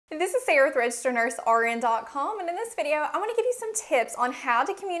This is Sarah with RegisteredNurseRN.com, and in this video I want to give you some tips on how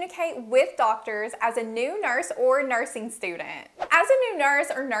to communicate with doctors as a new nurse or nursing student. As a new nurse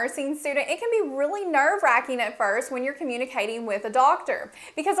or nursing student, it can be really nerve-wracking at first when you're communicating with a doctor,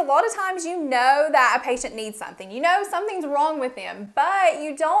 because a lot of times you know that a patient needs something, you know something's wrong with them, but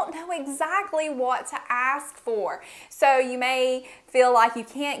you don't know exactly what to ask for. So you may feel like you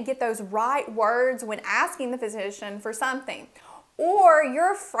can't get those right words when asking the physician for something. Or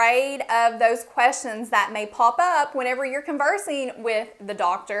you're afraid of those questions that may pop up whenever you're conversing with the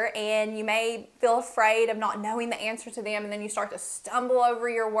doctor, and you may feel afraid of not knowing the answer to them, and then you start to stumble over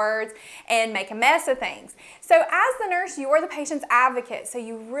your words and make a mess of things. So as the nurse, you are the patient's advocate, so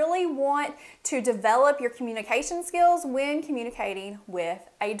you really want to develop your communication skills when communicating with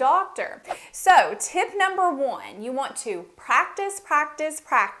a doctor. So tip number one, you want to practice, practice,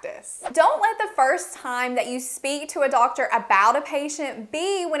 practice. Don't let the first time that you speak to a doctor about a patient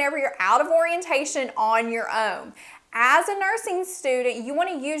be whenever you're out of orientation on your own. As a nursing student, you want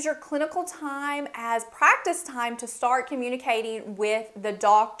to use your clinical time as practice time to start communicating with the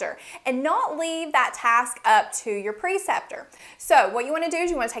doctor and not leave that task up to your preceptor. So what you want to do is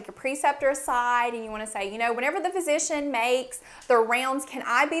you want to take your preceptor aside and you want to say, whenever the physician makes their rounds, can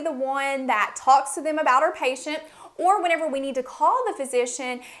I be the one that talks to them about our patient? Or whenever we need to call the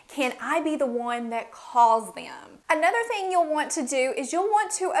physician, can I be the one that calls them? Another thing you'll want to do is you'll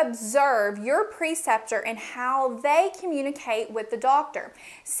want to observe your preceptor and how they communicate with the doctor.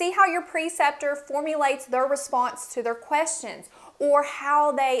 See how your preceptor formulates their response to their questions, or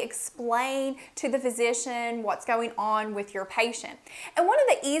how they explain to the physician what's going on with your patient. And one of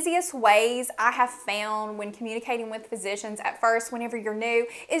the easiest ways I have found when communicating with physicians at first, whenever you're new,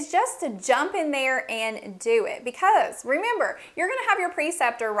 is just to jump in there and do it. Because remember, you're gonna have your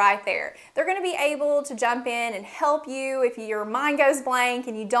preceptor right there. They're gonna be able to jump in and help you if your mind goes blank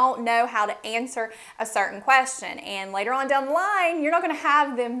and you don't know how to answer a certain question. And later on down the line, you're not gonna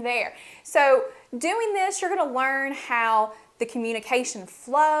have them there. So doing this, you're gonna learn how the communication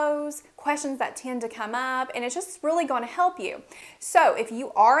flows, questions that tend to come up, and it's just really going to help you. So if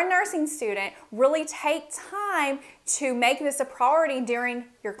you are a nursing student, really take time to make this a priority during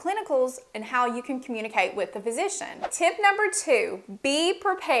your clinicals and how you can communicate with the physician. Tip number two, be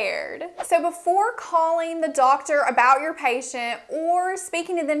prepared. So before calling the doctor about your patient or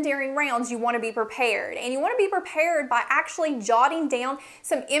speaking to them during rounds, you want to be prepared. And you want to be prepared by actually jotting down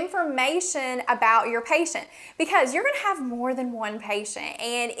some information about your patient, because you're going to have more than one patient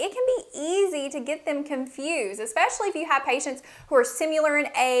and it can be easy to get them confused, especially if you have patients who are similar in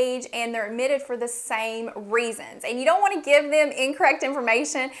age and they're admitted for the same reasons. And you don't want to give them incorrect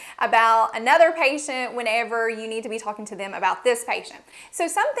information about another patient whenever you need to be talking to them about this patient. So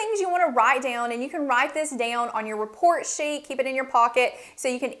some things you want to write down, and you can write this down on your report sheet, keep it in your pocket so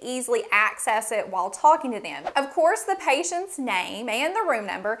you can easily access it while talking to them. Of course, the patient's name and the room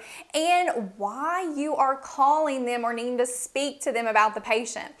number and why you are calling them or needing to speak to them about the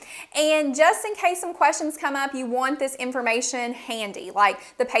patient. And just in case some questions come up, you want this information handy,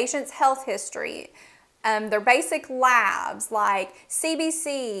 like the patient's health history, their basic labs like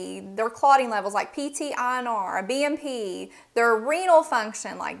CBC, their clotting levels like PT-INR, BMP, their renal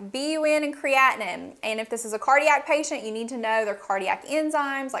function like BUN and creatinine. And if this is a cardiac patient, you need to know their cardiac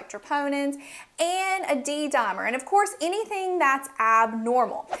enzymes like troponins and a D-dimer. And of course, anything that's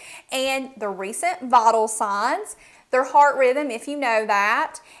abnormal. And the recent vital signs, their heart rhythm, if you know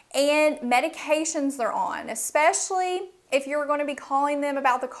that, and medications they're on, especially if you're going to be calling them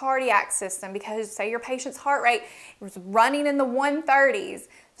about the cardiac system, because say your patient's heart rate was running in the 130s,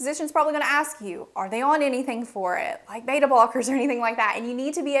 physician's probably going to ask you, are they on anything for it, like beta blockers or anything like that? And you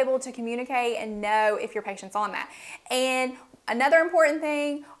need to be able to communicate and know if your patient's on that. And another important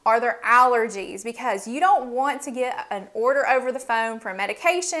thing are their allergies, because you don't want to get an order over the phone for a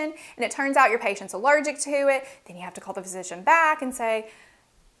medication and it turns out your patient's allergic to it. Then you have to call the physician back and say,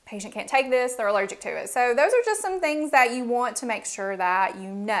 patient can't take this, they're allergic to it. So those are just some things that you want to make sure that you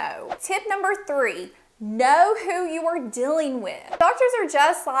know. Tip number three, know who you are dealing with. Doctors are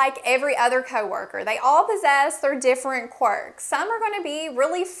just like every other coworker. They all possess their different quirks. Some are going to be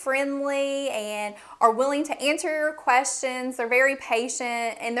really friendly and are willing to answer your questions. They're very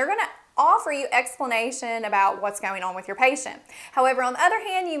patient and they're going to offer you explanation about what's going on with your patient. However, on the other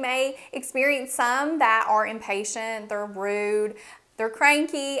hand, you may experience some that are impatient, they're rude, they're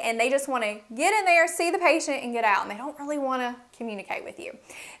cranky and they just want to get in there, see the patient, and get out, and they don't really want to communicate with you.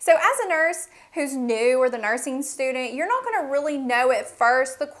 So as a nurse who's new or the nursing student, you're not going to really know at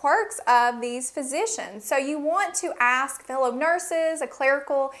first the quirks of these physicians. So you want to ask fellow nurses, a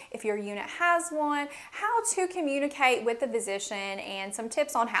clerical, if your unit has one, how to communicate with the physician and some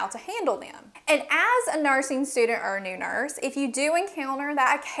tips on how to handle them. And as a nursing student or a new nurse, if you do encounter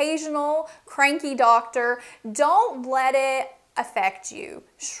that occasional cranky doctor, don't let it affect you.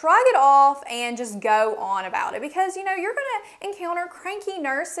 Shrug it off and just go on about it, because you're going to encounter cranky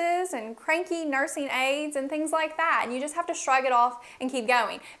nurses and cranky nursing aides and things like that, and you just have to shrug it off and keep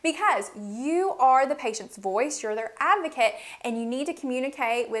going, because you are the patient's voice, you're their advocate, and you need to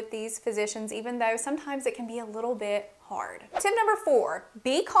communicate with these physicians, even though sometimes it can be a little bit hard. Tip number 4,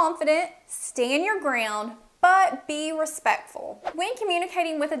 be confident, stand your ground, but be respectful. When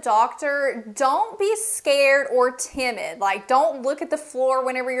communicating with a doctor, don't be scared or timid. Like, don't look at the floor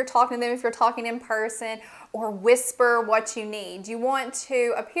whenever you're talking to them if you're talking in person, or whisper what you need. You want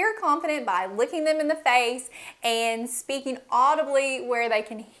to appear confident by looking them in the face and speaking audibly where they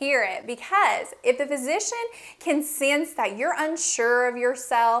can hear it, because if the physician can sense that you're unsure of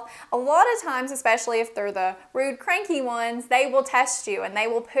yourself, a lot of times, especially if they're the rude, cranky ones, they will test you and they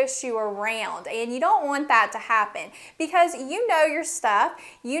will push you around, and you don't want that to happen, because you know your stuff,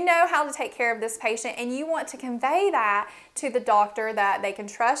 you know how to take care of this patient, and you want to convey that to the doctor that they can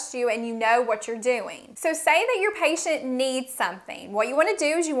trust you and you know what you're doing. So say that your patient needs something. What you want to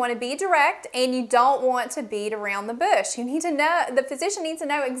do is you want to be direct, and you don't want to beat around the bush. You need to know, the physician needs to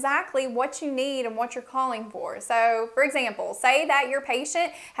know exactly what you need and what you're calling for. So for example, say that your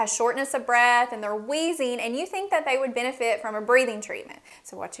patient has shortness of breath and they're wheezing, and you think that they would benefit from a breathing treatment.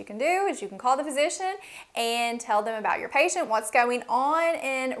 So what you can do is you can call the physician and tell them about your patient, what's going on,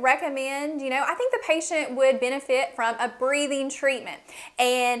 and recommend, I think the patient would benefit from a breathing treatment.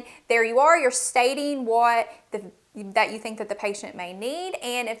 And there you are, you're stating what that you think that the patient may need,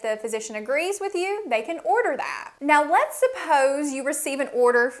 and if the physician agrees with you, they can order that. Now let's suppose you receive an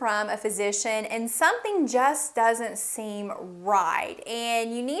order from a physician and something just doesn't seem right,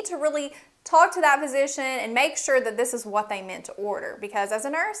 and you need to really talk to that physician and make sure that this is what they meant to order, because as a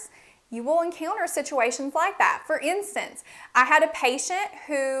nurse, you will encounter situations like that. For instance, I had a patient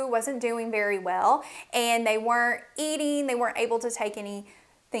who wasn't doing very well, and they weren't eating, they weren't able to take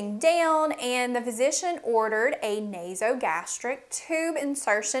anything down, and the physician ordered a nasogastric tube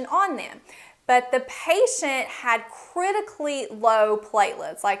insertion on them. But the patient had critically low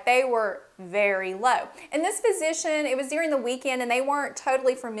platelets, like they were very low. And this physician, it was during the weekend, and they weren't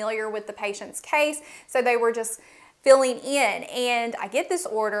totally familiar with the patient's case, so they were just filling in, and I get this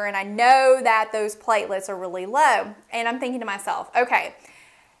order and I know that those platelets are really low, and I'm thinking to myself, okay,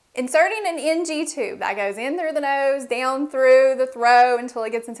 inserting an NG tube that goes in through the nose, down through the throat until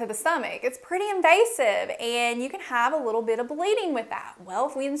it gets into the stomach, it's pretty invasive and you can have a little bit of bleeding with that. Well,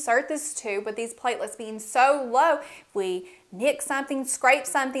 if we insert this tube with these platelets being so low, if we nick something, scrape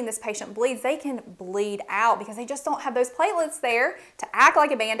something, this patient bleeds, they can bleed out because they just don't have those platelets there to act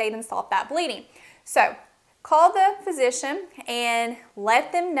like a Band-Aid and stop that bleeding. So call the physician and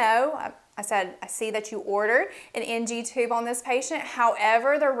let them know. I said, I see that you ordered an NG tube on this patient.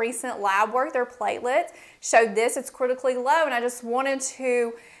 However, their recent lab work, their platelets showed this, it's critically low, and I just wanted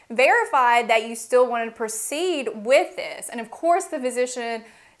to verify that you still wanted to proceed with this. And of course, the physician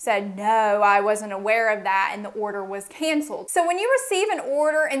said, no, I wasn't aware of that, and the order was canceled. So when you receive an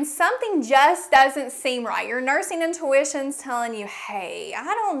order and something just doesn't seem right, your nursing intuition's telling you, hey, I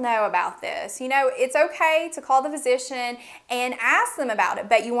don't know about this. It's okay to call the physician and ask them about it,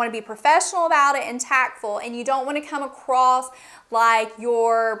 but you want to be professional about it and tactful, and you don't want to come across like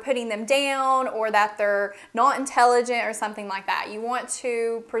you're putting them down or that they're not intelligent or something like that. You want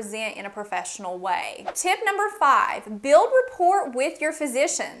to present in a professional way. Tip number 5, build rapport with your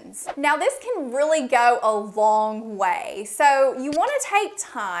physicians. Now this can really go a long way. So you want to take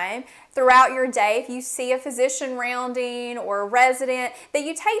time throughout your day, if you see a physician rounding or a resident, that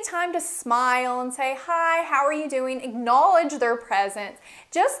you take time to smile and say, hi, how are you doing? Acknowledge their presence,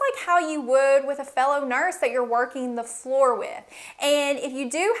 just like how you would with a fellow nurse that you're working the floor with. And if you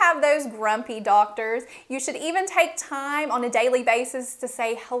do have those grumpy doctors, you should even take time on a daily basis to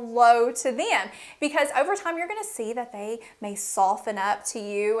say hello to them, because over time you're going to see that they may soften up to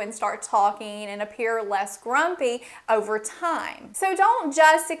you and start talking and appear less grumpy over time. So don't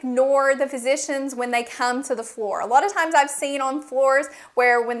just ignore the physicians when they come to the floor. A lot of times I've seen on floors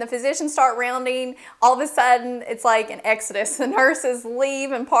where when the physicians start rounding, all of a sudden it's like an exodus. The nurses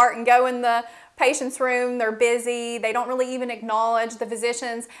leave and part and go in the patient's room, they're busy, they don't really even acknowledge the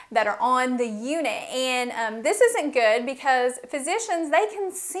physicians that are on the unit. And this isn't good because physicians, they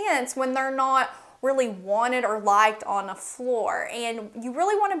can sense when they're not really wanted or liked on a floor. And you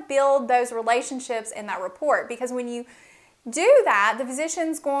really want to build those relationships in that report, because when you do that, the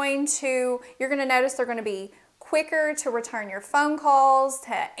physician's you're going to notice they're going to be quicker to return your phone calls,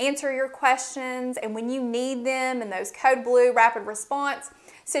 to answer your questions, and when you need them in those code blue rapid response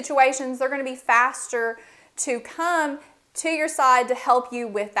situations, they're going to be faster to come to your side to help you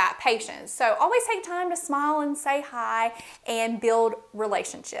with that patient. So always take time to smile and say hi and build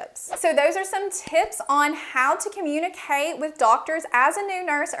relationships. So those are some tips on how to communicate with doctors as a new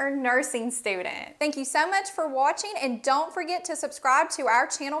nurse or nursing student. Thank you so much for watching, and don't forget to subscribe to our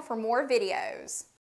channel for more videos.